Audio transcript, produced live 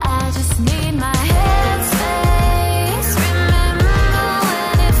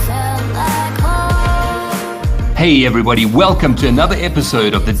Hey everybody, welcome to another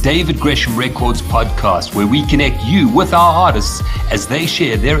episode of the David Gresham Records podcast, where we connect you with our artists as they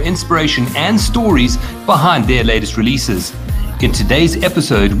share their inspiration and stories behind their latest releases. In today's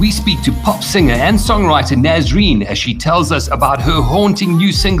episode, we speak to pop singer and songwriter Nazreen as she tells us about her haunting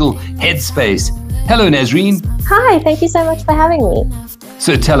new single, Headspace. Hello Nazreen. Hi, thank you so much for having me.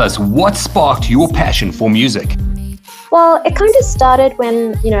 So tell us, what sparked your passion for music? Well, it kind of started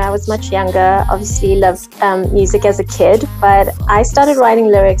when, I was much younger. Obviously loved music as a kid, but I started writing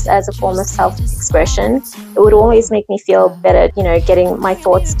lyrics as a form of self-expression. It would always make me feel better, getting my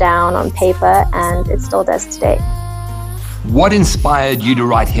thoughts down on paper, and it still does today. What inspired you to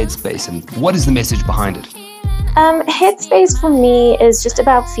write Headspace, and what is the message behind it? Headspace for me is just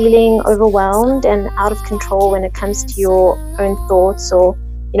about feeling overwhelmed and out of control when it comes to your own thoughts or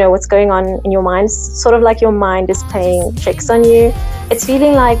what's going on in your mind. It's sort of like your mind is playing tricks on you. It's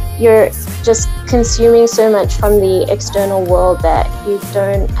feeling like you're just consuming so much from the external world that you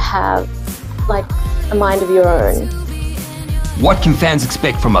don't have like a mind of your own. What can fans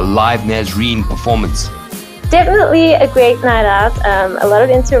expect from a live Nazreen performance? Definitely a great night out, a lot of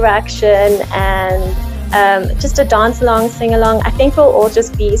interaction and just a dance along, sing along. I think we'll all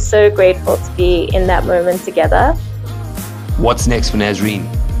just be so grateful to be in that moment together. What's next for Nazreen?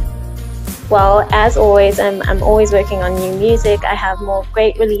 Well, as always, I'm always working on new music. I have more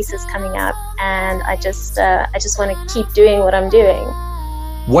great releases coming up, and I just want to keep doing what I'm doing.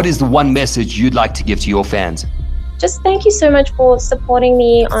 What is the one message you'd like to give to your fans? Just thank you so much for supporting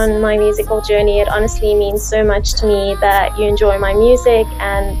me on my musical journey. It honestly means so much to me that you enjoy my music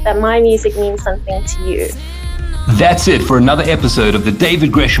and that my music means something to you. That's it for another episode of the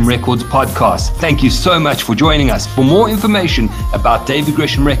David Gresham Records podcast. Thank you so much for joining us. For more information about David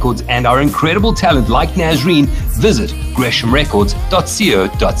Gresham Records and our incredible talent like Nazreen, visit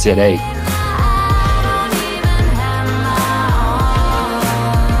greshamrecords.co.za.